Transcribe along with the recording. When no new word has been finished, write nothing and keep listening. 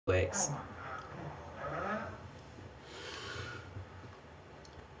X.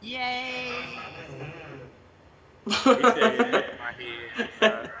 Yay! He said it hit my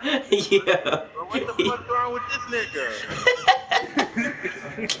head. Yeah. Bro, what the fuck wrong with this nigga?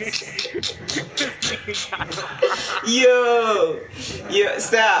 Yo,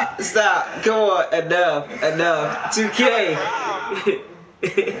 stop. Come on, enough. 2K.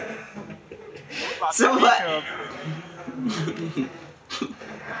 Somebody.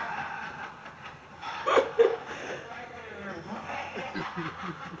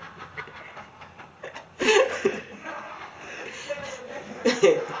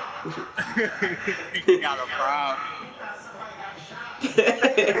 He got a problem.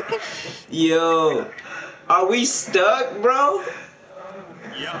 Yo, are we stuck, bro?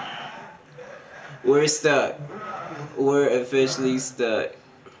 Yep. We're stuck. We're officially stuck.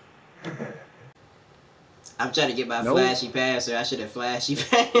 I'm trying to get my flashy passer. I should have flashy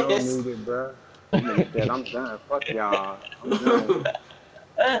passed. Don't need it, bro. Nigga said, I'm done. Fuck y'all. I'm done.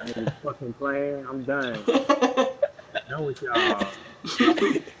 Niggas fucking playing. I'm done. Done with y'all.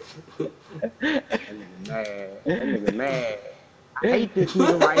 That nigga mad. That nigga mad. I hate this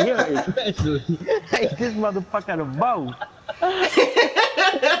nigga right here, especially. I hate this motherfucker the most.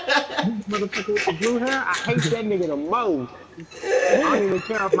 This motherfucker with the blue hair, I hate that nigga the most. I don't even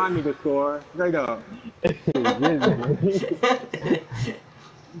care if my nigga score. Straight up. He's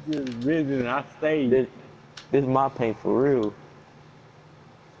just visiting. I stayed. This is my paint for real.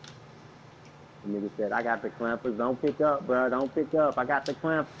 The nigga said, I got the clampers. Don't pick up, bro. Don't pick up. I got the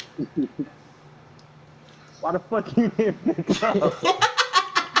clamp. Why the fuck you didn't pick up?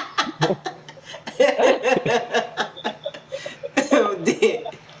 I'm dead.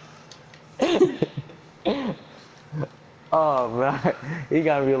 Oh man, he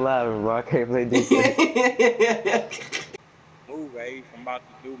gotta be laughing, bro. I can't play this. Move, Ace. I'm about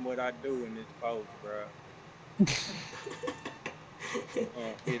to do what I do in this post, bro.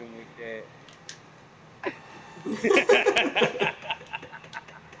 Hit him with that.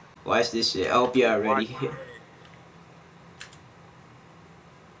 Watch this shit. I hope y'all ready.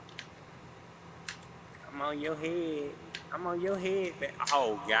 I'm on your head. I'm on your head, man.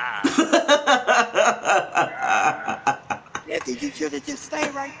 Oh, God. Yeah, you should have just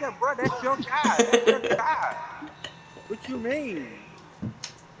stayed right there, bro. That's your guy. That's your guy. What you mean?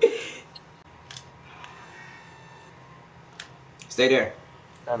 Stay there.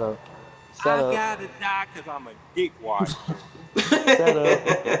 Shut up. I gotta die because I'm a dick watcher. Shut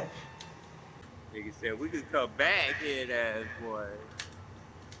up. Nigga said we could come back here, ass boy.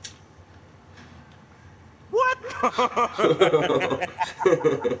 What?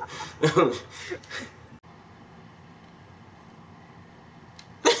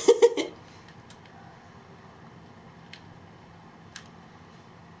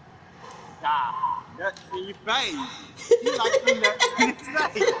 Nuts in your face. You like them nuts in his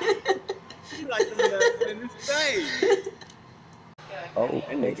face. You like them nuts in his face. Oh,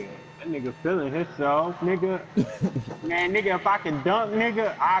 That nigga feeling himself, nigga. Man, nigga, if I can dunk,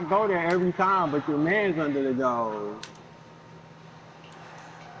 nigga, I go there every time, but your man's under the goal.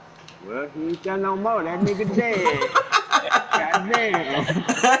 Well, he ain't got no more. That nigga dead. Goddamn.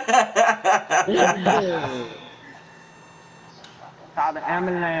 Call the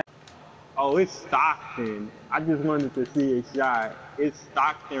ambulance. Oh, it's Stockton. I just wanted to see a shot. It's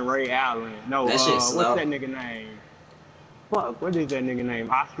Stockton Ray Allen. No, That shit's slow. what's that nigga name? Fuck, what is that nigga name?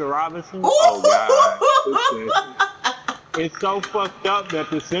 Oscar Robinson? Oh, God. It's so fucked up that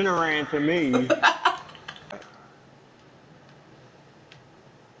the center ran to me.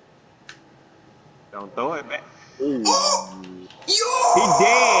 Don't throw it back. Ooh. Yo! He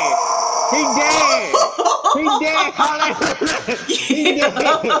dead. He dead. He dead. Call that. He dead.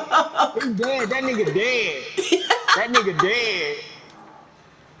 He dead. That nigga dead. That nigga dead.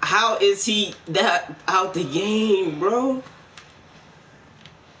 How is he that out the game, bro?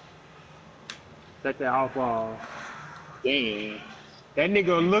 Set that off ball. Damn. That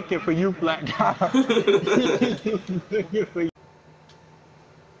nigga looking for you, flat top. Looking for you.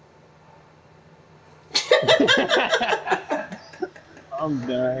 I'm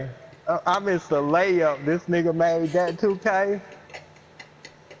done. I missed the layup. This nigga made that 2K.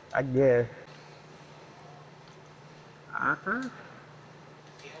 I guess. Uh-huh.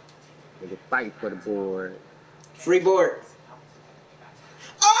 Nigga fight for the board. Free board.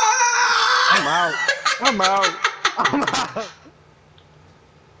 I'm out. I'm out. I'm out.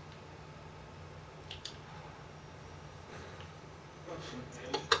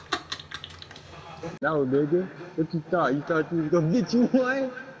 No, nigga. What you thought? You thought you was gonna get you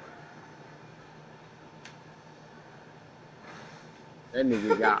one? There That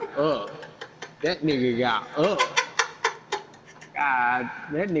nigga got up. That nigga got up. God,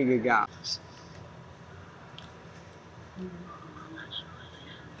 that nigga got.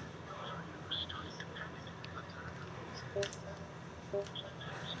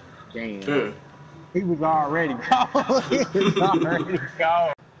 Damn. He was already gone. He was already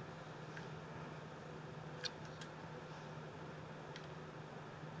gone.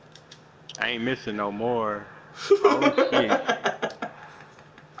 I ain't missing no more. Oh shit.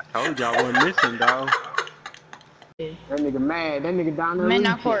 I told y'all I wasn't missing, dog. That nigga mad. That nigga down there.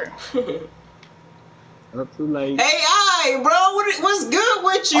 Midnight court. Up too late. Hey, bro, what's good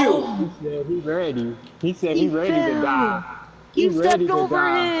with you? Oh, he said he ready. He said he ready to die. He ready stepped to over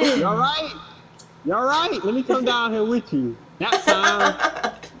die. him. You alright? You alright? Let me come down here with you. Nap time.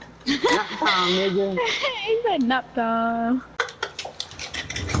 Nap time, nigga. He said nap time.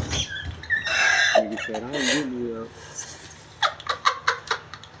 Nigga said I ain't getting here.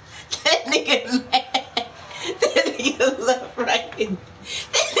 That nigga mad. That nigga left right.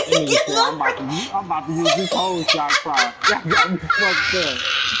 That nigga said I'm about to use this whole shot clock. That got me fucked up.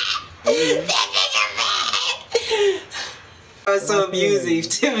 That was so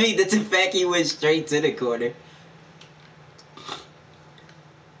abusive to me that the fact he went straight to the corner.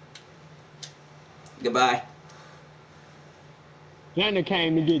 Goodbye. Jenna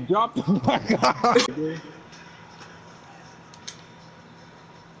came to get dropped the fuck off.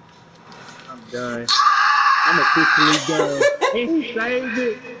 I'm done. I'm officially done. And he saved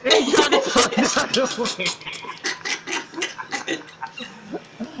it. And he got it another way.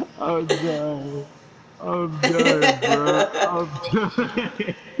 I'm done. I'm done, bro. I'm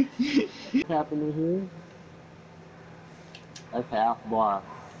done. What's happening here? That's half bar.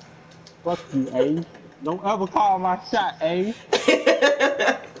 Fuck you, Ace. Don't ever call my shot, Ace.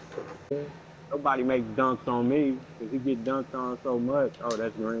 Nobody makes dunks on me, because he get dunked on so much. Oh,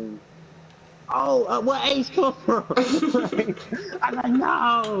 that's green. Oh, where Ace come from? I'm like,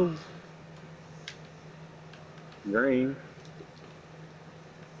 no. Green.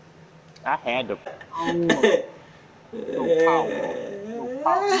 I had to. Oh, no power. No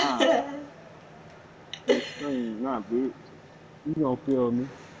power. Nah, bitch. You gonna feel me.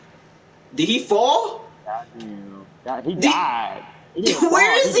 Did he fall? Goddamn. He died.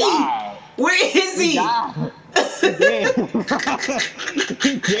 Where is he? Died. Where is he? He died. He dead.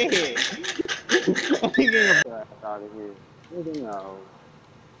 He dead. He getting out of here. Nigga, no.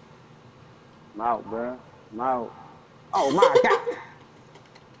 I'm out, bruh. I'm out. Oh my god.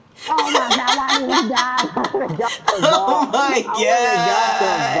 Oh my god, why did he die? I would've got the ball. Oh my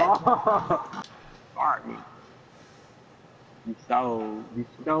god. Barton. You stole.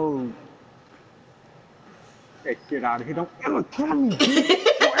 That shit out of here. Don't ever tell me,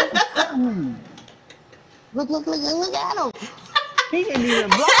 bitch. Don't ever tell me. Look at him. He didn't even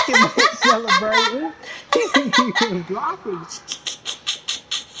block him that celebrating. He didn't even block him.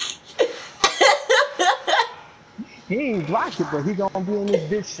 He ain't blocked it, but he gonna be in this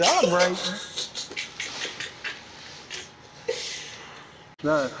bitch celebrating.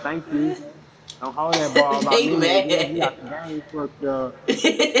 Look, thank you. Don't hold that ball about me. You got the game fucked up.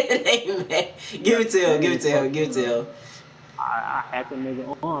 They mad. Give it to him. I had the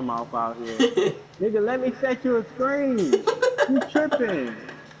nigga arm off out here. Nigga, let me set you a screen. You tripping.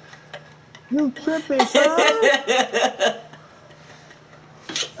 You tripping, cuz.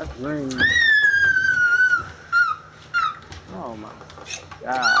 That's green. Oh my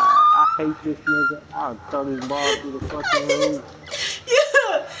god. I hate this nigga. I'll throw this ball through the fucking roof.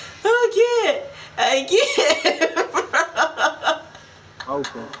 Yeah, I can't, bro.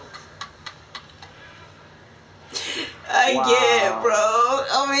 Open. I can't, bro.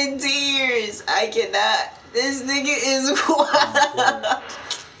 I'm in tears. I cannot. This nigga is wild.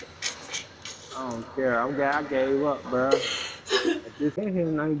 I don't care. I gave up, bro. This hit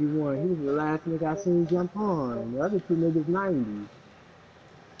him 91. He was the last nigga I seen jump on. The other two niggas 90.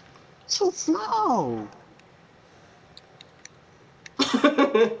 So slow.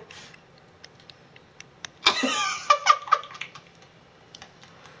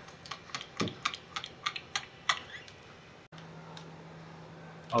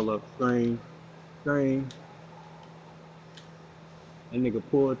 Oh look, screen. That nigga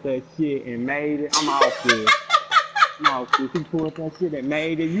pulled that shit and made it. I'm out there. He pulled that shit and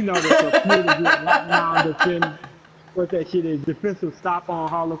made it. You know that the computer get right now defend what that shit is, defensive stop on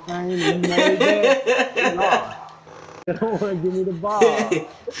Hall of Fame, and you made that. You lost. They don't want to give me the ball.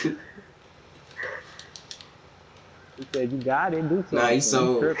 He said, you got it, do something. Nah, he's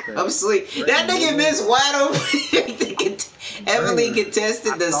so. I'm asleep. That nigga missed wide open. Heavily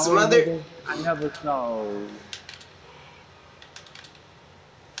contested the smother. I never saw.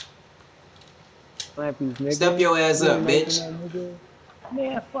 Lampies, nigga. Step your ass You up, ain't bitch. that, nigga.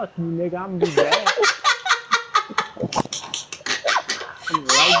 Man, fuck you, nigga. I'm gonna be back. I'm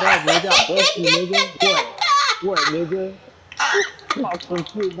right back, nigga. I bust you, nigga. What? What, nigga? Talk some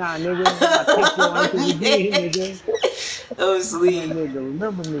shit now, nigga. I take your ankles again, nigga. I'm That asleep. nigga,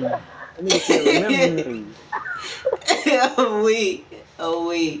 remember me. That nigga said, remember me. I'm weak. I'm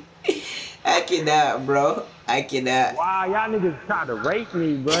weak. I cannot, bro. I cannot. Wow, y'all niggas try to rape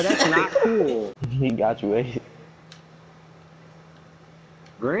me, bro. That's not cool. He got you, eh?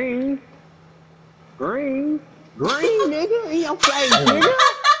 Green. Green. Green, nigga. In your face, nigga.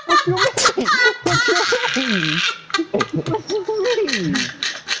 What you mean? What you mean? What you mean?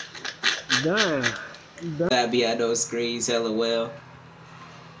 Done. Done. I be at those screens hella well.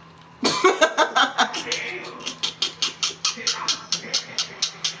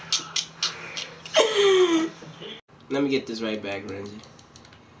 Let me get this right back, Renji.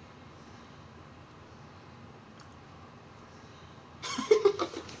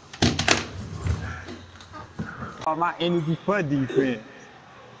 All my energy for defense.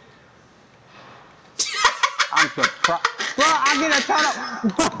 I'm surprised. Bro, I get a turn up.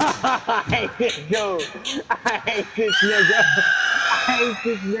 I hate this dude. I hate this nigga. I hate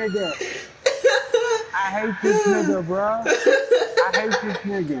this nigga. I hate this nigga, bro. I hate this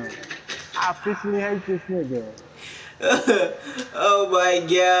nigga. I officially hate this nigga. Oh my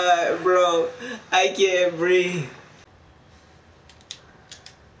god, bro. I can't breathe.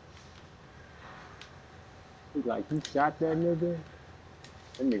 He's like, you shot that nigga?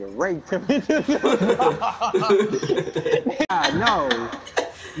 That nigga raped him. No.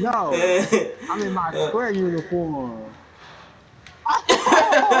 No. I'm in my square uniform. I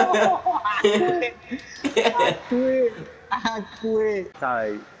quit. I quit. I quit.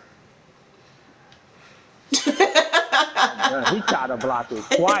 Tight. He tried to block it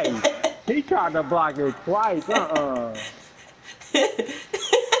twice. He tried to block it twice.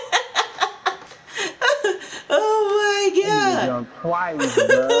 Oh my That nigga god. jumped twice,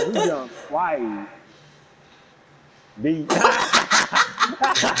 bro. He jumped twice. Beat.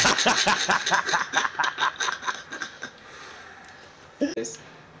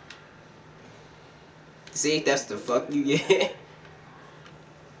 See, that's the fuck you get.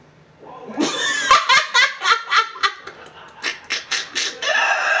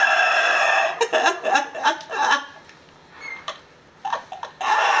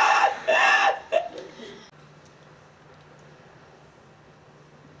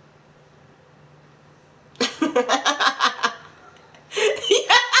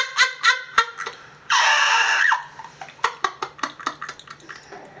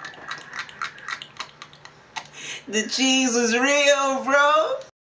 The cheese was real, bro.